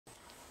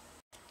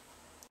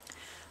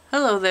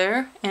Hello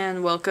there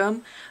and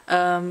welcome.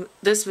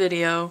 This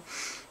video,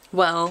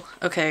 well,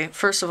 okay,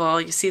 first of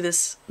all, you see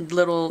this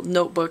little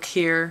notebook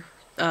here.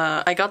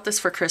 I got this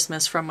for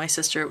Christmas from my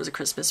sister. It was a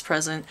Christmas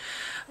present.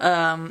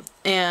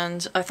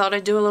 And I thought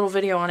I'd do a little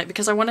video on it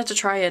because I wanted to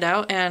try it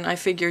out, and I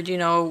figured, you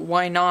know,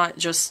 why not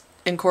just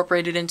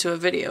incorporate it into a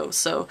video.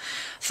 So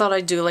thought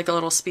I'd do like a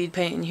little speed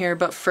paint in here,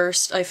 but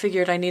first I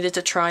figured I needed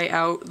to try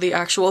out the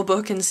actual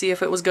book and see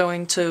if it was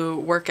going to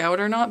work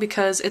out or not,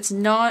 because it's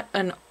not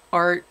an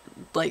art,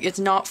 like it's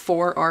not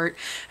for art.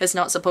 It's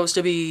not supposed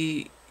to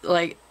be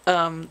like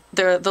the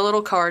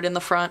little card in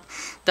the front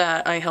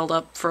that I held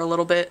up for a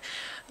little bit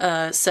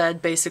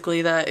said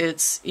basically that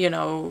it's, you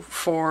know,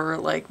 for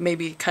like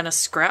maybe kind of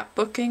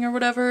scrapbooking or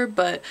whatever,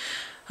 but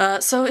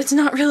so it's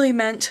not really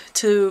meant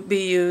to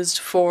be used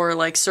for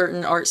like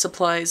certain art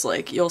supplies.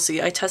 Like you'll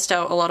see, I test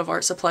out a lot of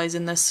art supplies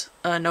in this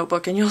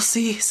notebook, and you'll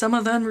see some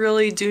of them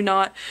really do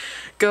not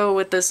go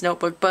with this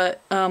notebook, but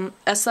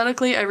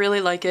aesthetically I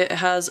really like it. It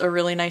has a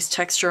really nice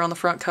texture on the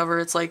front cover.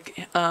 It's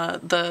like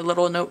the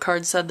little note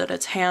card said that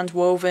it's hand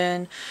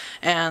woven,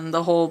 and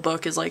the whole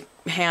book is like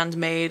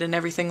handmade and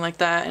everything like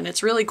that, and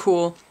it's really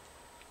cool.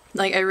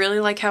 Like, I really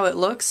like how it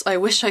looks. I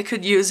wish I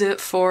could use it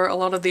for a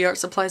lot of the art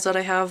supplies that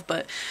I have,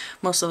 but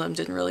most of them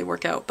didn't really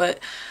work out. But,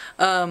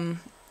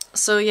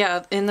 so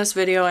yeah, in this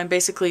video I'm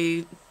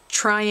basically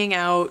trying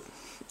out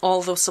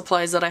all the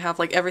supplies that I have,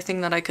 like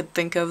everything that I could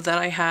think of that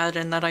I had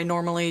and that I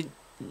normally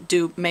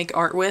do make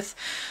art with.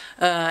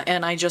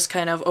 And I just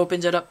kind of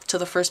opened it up to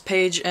the first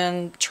page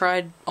and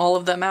tried all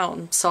of them out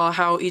and saw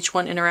how each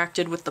one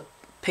interacted with the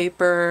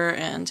paper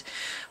and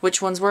which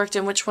ones worked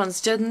and which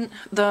ones didn't.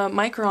 The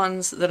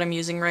Microns that I'm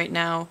using right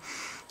now,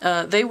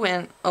 they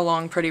went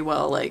along pretty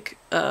well. Like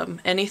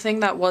anything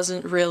that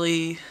wasn't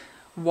really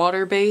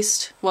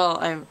water-based, well,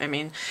 I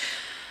mean,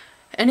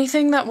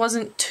 anything that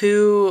wasn't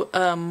too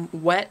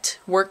wet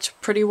worked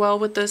pretty well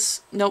with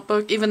this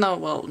notebook, even though,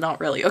 well, not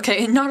really.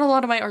 Okay, not a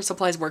lot of my art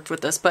supplies worked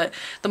with this, but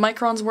the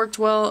Microns worked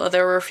well.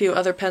 There were a few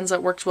other pens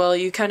that worked well.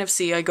 You kind of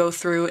see I go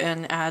through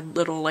and add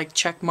little like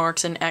check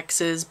marks and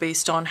X's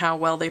based on how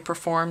well they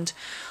performed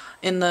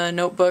in the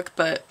notebook,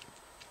 but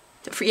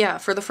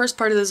for the first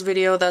part of this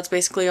video, that's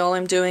basically all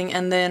I'm doing,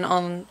 and then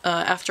on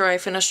after I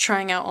finish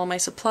trying out all my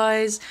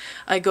supplies,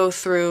 I go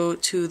through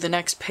to the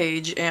next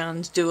page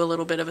and do a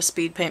little bit of a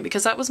speed paint,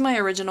 because that was my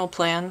original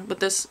plan with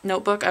this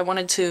notebook. I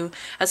wanted to,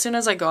 as soon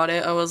as I got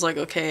it, I was like,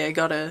 okay, I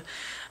gotta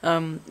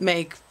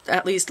make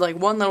at least like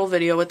one little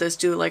video with this,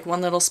 do like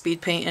one little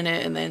speed paint in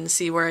it, and then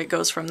see where it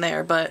goes from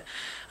there. But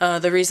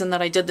the reason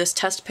that I did this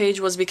test page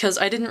was because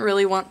I didn't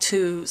really want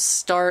to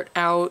start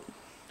out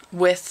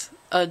with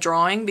a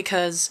drawing,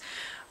 because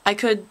I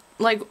could,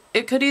 like,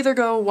 it could either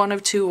go one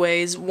of two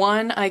ways.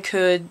 One, I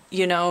could,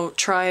 you know,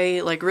 try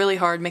like really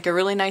hard, make a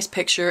really nice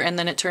picture, and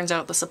then it turns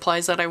out the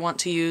supplies that I want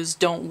to use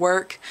don't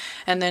work,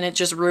 and then it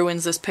just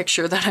ruins this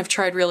picture that I've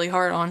tried really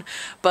hard on.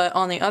 But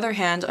on the other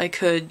hand, I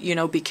could, you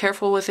know, be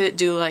careful with it,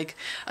 do like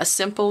a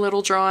simple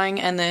little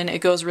drawing, and then it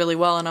goes really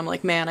well, and I'm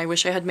like, man, I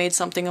wish I had made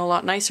something a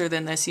lot nicer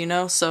than this, you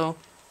know? So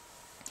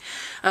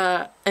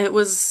I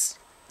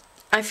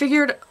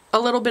figured a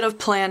little bit of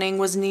planning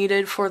was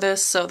needed for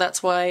this, so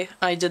that's why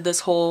I did this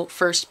whole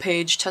first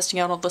page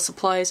testing out all the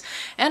supplies.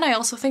 And I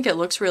also think it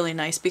looks really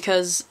nice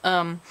because,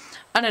 I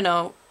don't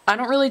know, I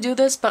don't really do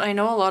this, but I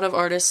know a lot of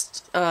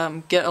artists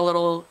get a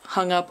little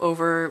hung up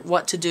over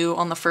what to do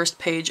on the first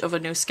page of a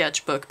new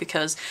sketchbook,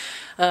 because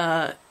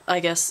I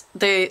guess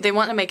they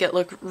want to make it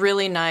look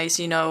really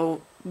nice, you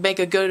know, make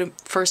a good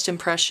first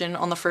impression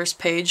on the first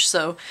page.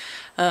 So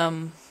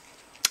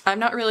I'm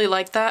not really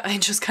like that. I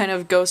just kind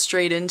of go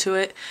straight into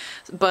it,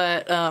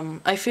 but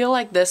I feel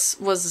like this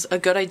was a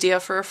good idea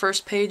for a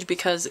first page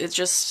because it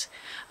just,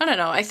 I don't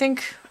know, I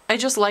think I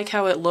just like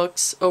how it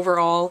looks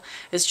overall.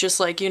 It's just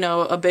like, you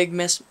know, a big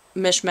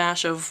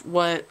mishmash of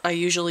what I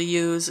usually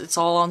use. It's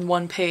all on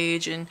one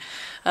page, and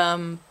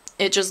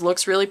it just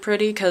looks really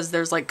pretty because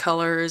there's like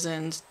colors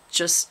and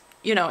just,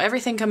 you know,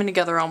 everything coming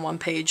together on one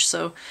page.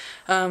 So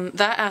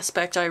that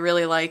aspect I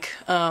really like.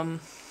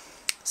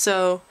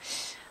 So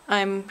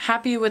I'm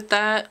happy with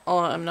that. Oh,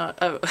 I'm not.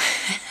 Oh.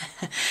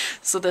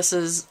 So this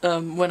is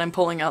when I'm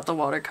pulling out the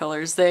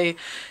watercolors. They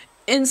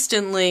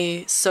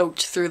instantly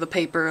soaked through the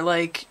paper.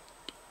 Like,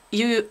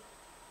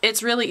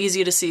 it's really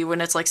easy to see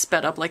when it's like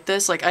sped up like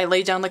this. Like, I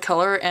lay down the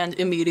color and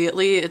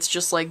immediately it's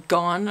just like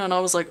gone, and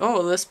I was like,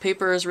 oh, this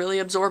paper is really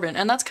absorbent.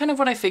 And that's kind of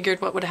what I figured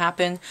what would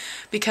happen,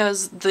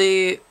 because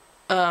the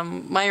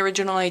my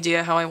original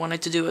idea how I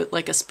wanted to do it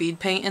like a speed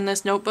paint in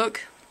this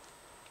notebook,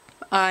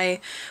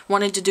 I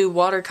wanted to do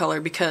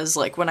watercolor, because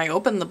like when I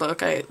opened the book,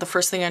 the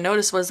first thing I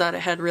noticed was that it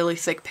had really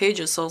thick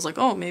pages, so I was like,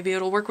 oh, maybe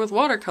it'll work with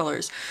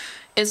watercolors.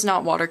 It's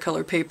not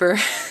watercolor paper.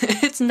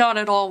 It's not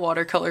at all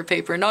watercolor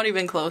paper, not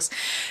even close.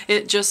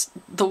 It just,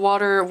 the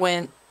water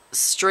went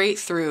straight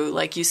through,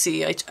 like you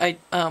see, I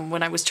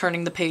when I was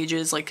turning the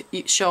pages, like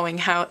showing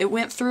how it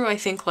went through, I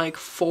think like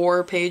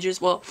 4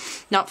 pages, well,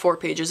 not 4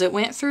 pages, it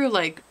went through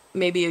like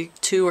maybe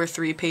 2 or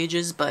 3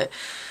 pages, but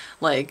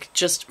like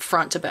just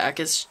front to back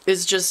is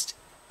just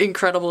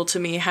incredible to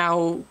me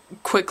how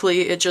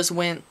quickly it just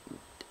went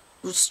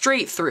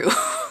straight through.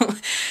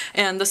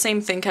 And the same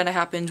thing kind of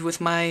happened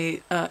with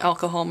my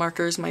alcohol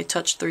markers, my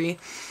Touch 3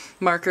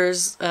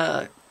 markers.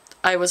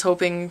 I was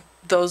hoping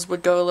those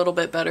would go a little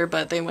bit better,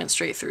 but they went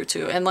straight through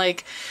too. And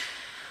like,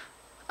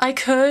 I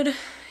could,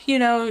 you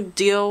know,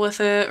 deal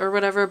with it or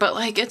whatever, but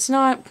like, it's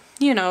not,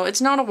 you know,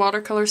 it's not a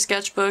watercolor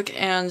sketchbook,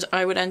 and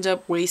I would end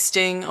up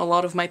wasting a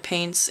lot of my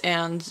paints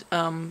and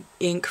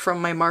ink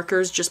from my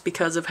markers just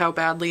because of how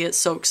badly it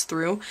soaks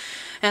through.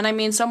 And I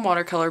mean, some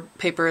watercolor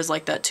paper is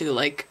like that too.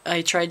 Like,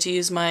 I tried to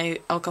use my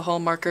alcohol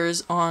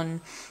markers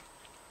on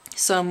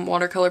some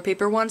watercolor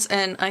paper once,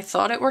 and I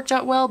thought it worked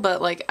out well,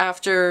 but like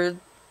after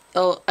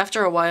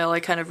a while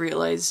I kind of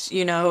realized,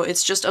 you know,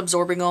 it's just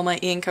absorbing all my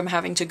ink. I'm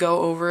having to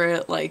go over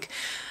it like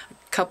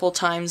a couple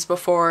times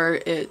before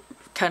it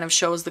kind of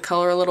shows the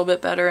color a little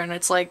bit better, and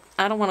it's like,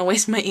 I don't want to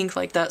waste my ink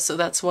like that, so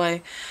that's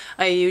why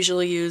I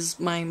usually use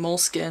my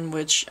Moleskine,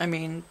 which, I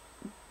mean,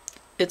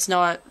 it's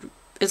not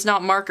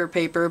marker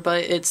paper,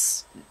 but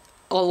it's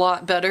a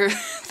lot better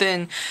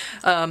than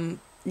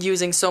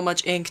using so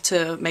much ink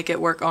to make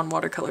it work on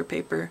watercolor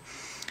paper.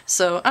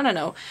 So, I don't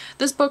know.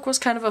 This book was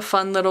kind of a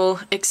fun little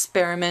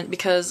experiment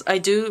because I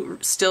do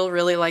still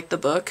really like the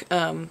book.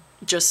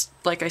 Just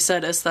like I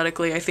said,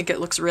 aesthetically, I think it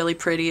looks really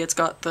pretty. It's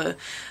got the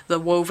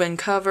woven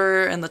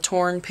cover and the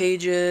torn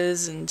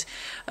pages, and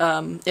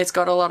it's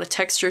got a lot of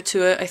texture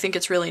to it. I think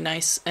it's really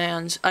nice,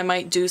 and I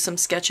might do some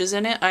sketches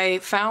in it. I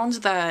found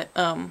that,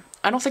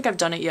 I don't think I've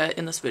done it yet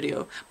in this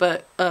video,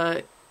 but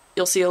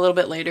you'll see a little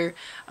bit later,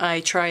 I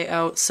try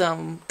out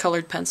some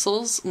colored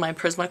pencils, my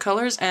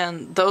Prismacolors,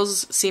 and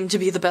those seem to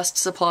be the best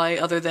supply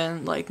other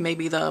than like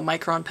maybe the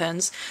Micron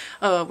pens,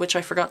 which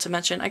I forgot to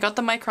mention. I got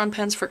the Micron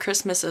pens for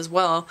Christmas as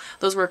well.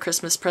 Those were a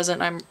Christmas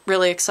present. I'm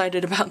really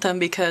excited about them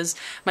because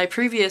my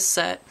previous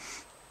set,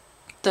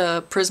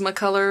 the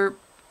Prismacolor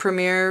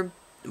Premier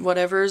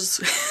whatevers,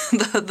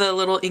 the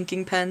little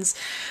inking pens,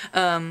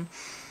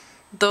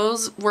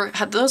 those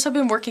have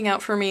been working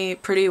out for me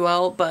pretty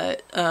well,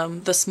 but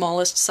the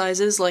smallest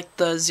sizes, like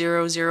the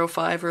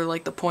 005 or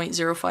like the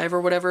 0.05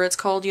 or whatever it's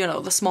called, you know,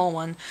 the small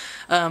one,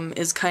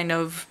 is kind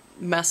of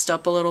messed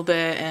up a little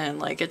bit, and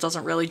like it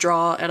doesn't really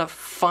draw at a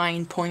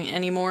fine point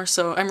anymore.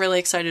 So I'm really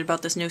excited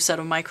about this new set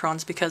of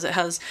Microns because it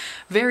has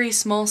very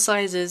small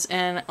sizes,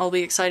 and I'll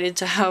be excited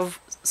to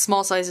have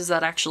small sizes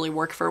that actually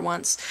work for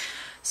once.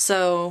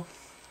 So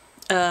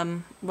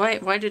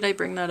why did I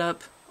bring that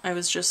up? I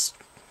was just,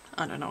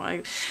 I don't know,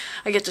 I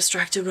get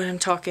distracted when I'm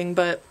talking,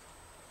 but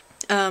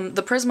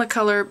the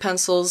Prismacolor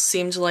pencils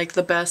seemed like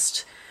the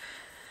best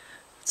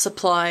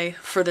supply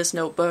for this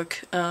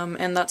notebook,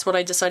 and that's what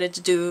I decided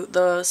to do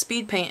the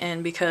speed paint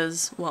in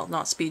because, well,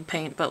 not speed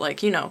paint, but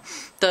like, you know,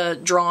 the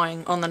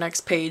drawing on the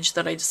next page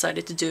that I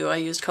decided to do. I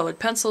used colored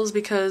pencils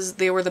because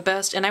they were the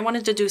best, and I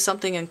wanted to do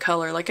something in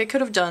color. Like, I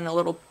could have done a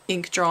little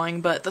ink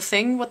drawing, but the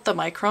thing with the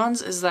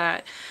Microns is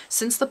that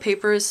since the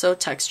paper is so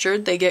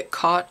textured, they get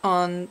caught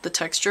on the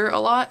texture a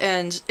lot,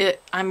 and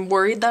I'm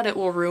worried that it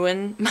will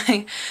ruin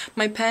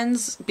my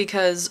pens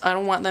because I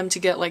don't want them to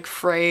get like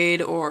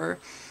frayed or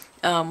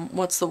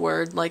what's the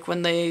word, like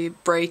when they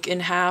break in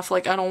half.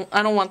 Like, I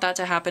don't want that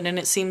to happen, and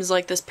it seems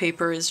like this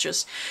paper is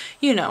just,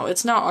 you know,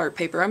 it's not art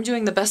paper. I'm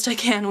doing the best I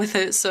can with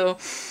it, so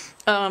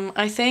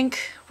I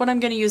think what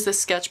I'm going to use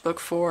this sketchbook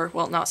for,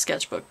 well, not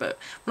sketchbook, but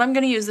what I'm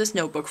going to use this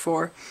notebook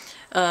for,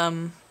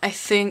 I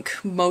think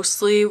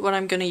mostly what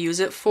I'm going to use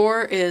it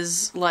for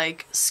is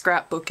like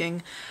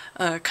scrapbooking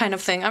kind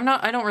of thing.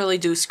 I don't really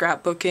do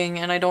scrapbooking,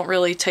 and I don't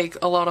really take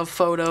a lot of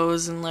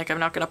photos, and like I'm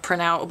not going to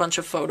print out a bunch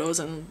of photos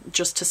and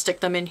just to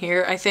stick them in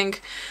here. I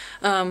think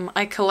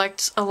I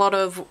collect a lot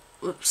of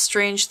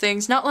strange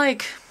things, not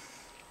like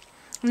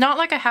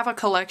I have a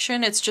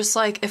collection. It's just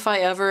like if I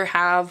ever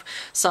have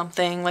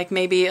something, like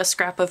maybe a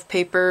scrap of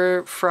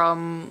paper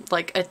from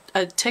like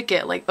a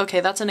ticket, like,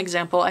 okay, that's an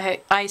example.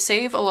 I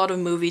save a lot of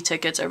movie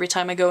tickets. Every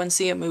time I go and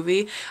see a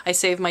movie, I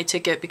save my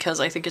ticket because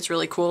I think it's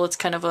really cool. It's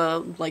kind of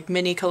a like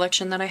mini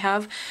collection that I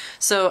have.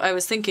 So I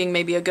was thinking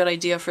maybe a good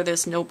idea for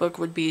this notebook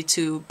would be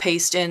to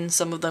paste in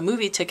some of the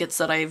movie tickets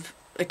that I've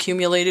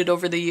accumulated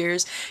over the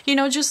years. You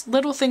know, just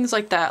little things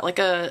like that, like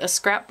a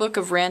scrapbook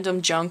of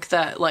random junk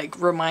that like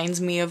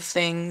reminds me of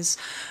things.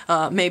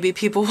 Maybe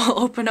people will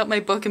open up my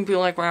book and be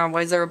like, wow,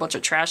 why is there a bunch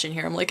of trash in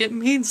here? I'm like, it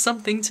means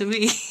something to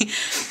me.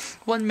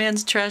 One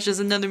man's trash is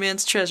another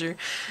man's treasure.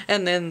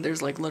 And then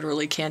there's like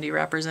literally candy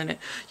wrappers in it.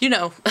 You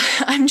know,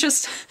 I'm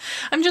just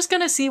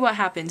gonna see what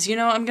happens. You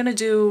know, I'm gonna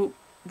do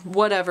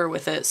whatever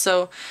with it.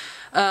 So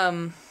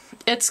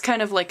it's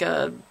kind of like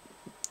a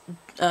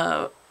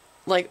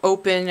like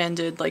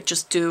open-ended, like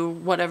just do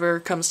whatever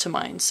comes to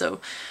mind.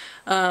 So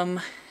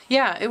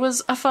yeah, it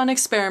was a fun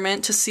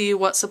experiment to see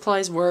what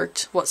supplies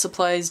worked, what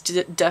supplies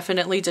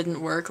definitely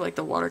didn't work, like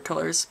the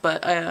watercolors,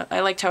 but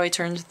I liked how I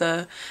turned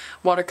the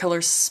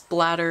watercolor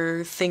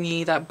splatter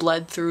thingy that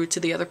bled through to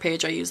the other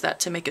page. I used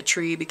that to make a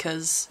tree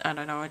because, I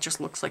don't know, it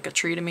just looks like a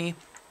tree to me.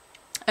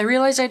 I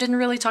realized I didn't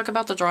really talk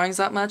about the drawings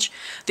that much.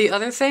 The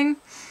other thing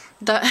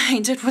that I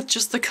did with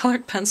just the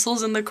colored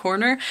pencils in the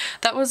corner.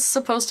 That was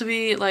supposed to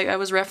be, like, I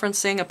was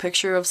referencing a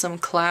picture of some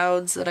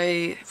clouds that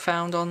I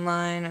found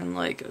online, and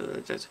like,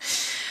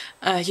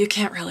 you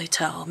can't really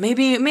tell.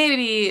 Maybe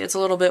it's a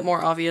little bit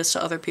more obvious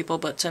to other people,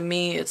 but to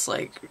me it's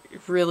like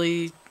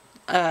really,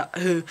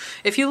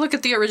 if you look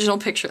at the original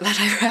picture that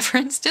I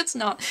referenced, it's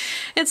not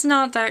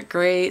that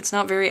great. It's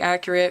not very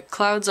accurate.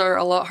 Clouds are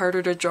a lot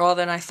harder to draw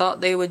than I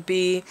thought they would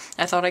be.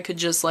 I thought I could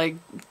just like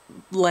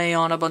lay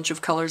on a bunch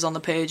of colors on the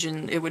page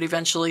and it would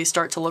eventually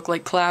start to look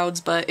like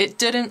clouds, but it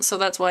didn't, so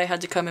that's why I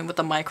had to come in with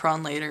a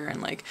Micron later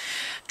and like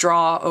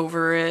draw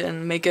over it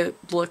and make it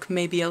look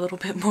maybe a little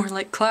bit more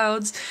like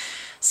clouds.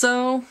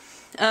 So,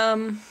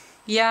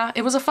 yeah,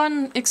 it was a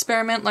fun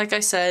experiment, like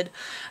I said,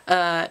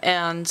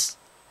 and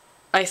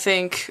I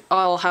think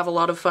I'll have a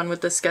lot of fun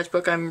with this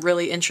sketchbook. I'm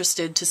really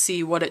interested to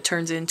see what it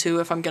turns into,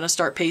 if I'm gonna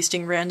start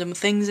pasting random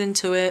things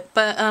into it.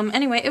 But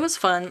anyway, it was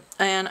fun,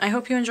 and I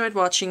hope you enjoyed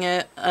watching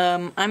it.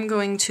 I'm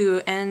going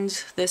to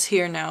end this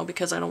here now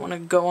because I don't want to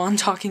go on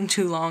talking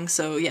too long,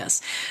 so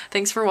yes.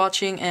 Thanks for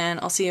watching, and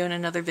I'll see you in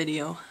another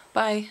video.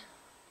 Bye!